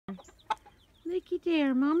Looky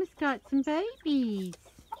there, Mama's got some babies.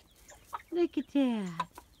 Look at that.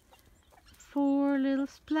 4 little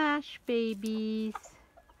splash babies.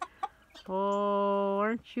 Oh,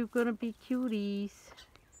 aren't you gonna be cuties?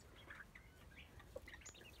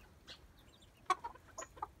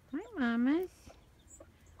 Hi, Mamas.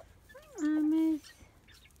 Hi, Mamas.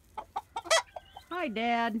 Hi,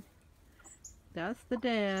 Dad. That's the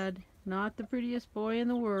dad. Not the prettiest boy in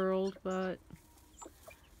the world, but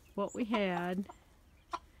what we had.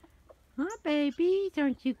 Hi, babies.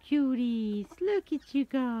 Aren't you cuties? Look at you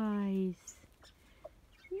guys.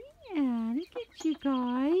 Yeah, look at you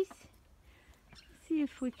guys. Let's see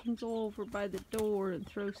if we can go over by the door and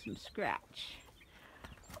throw some scratch.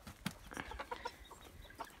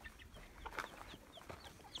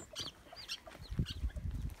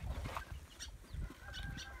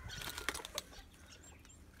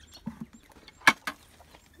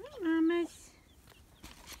 Hi, Mamas.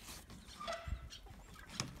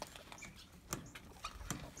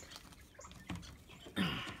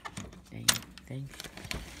 Thanks.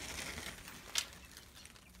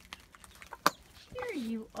 Here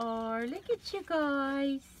you are. Look at you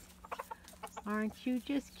guys. Aren't you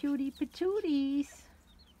just cutie patooties?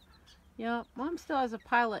 Yep, Mom still has a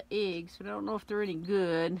pile of eggs, but I don't know if they're any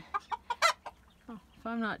good. Oh, if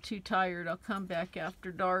I'm not too tired, I'll come back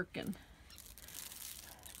after dark and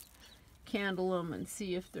candle them and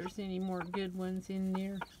see if there's any more good ones in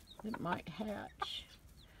there that might hatch.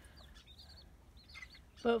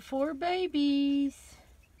 But 4 babies.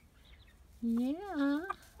 Yeah.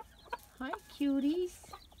 Hi, cuties.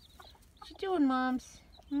 What you doing, Moms?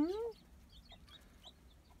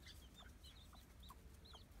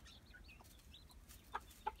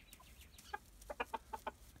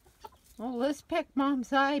 Well, let's pick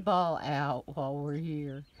Mom's eyeball out while we're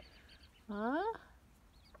here. Huh?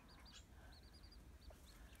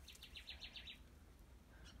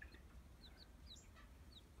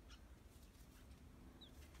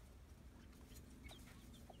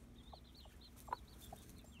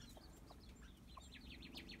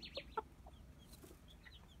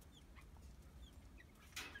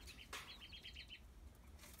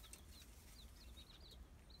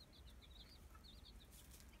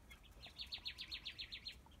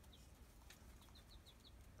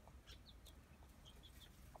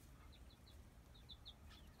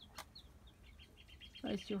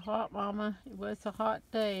 It's too hot, Mama. It was a hot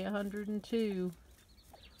day, 102.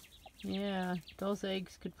 Yeah, those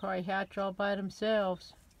eggs could probably hatch all by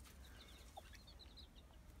themselves.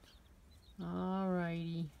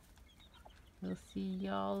 Alrighty. We'll see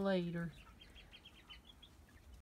y'all later.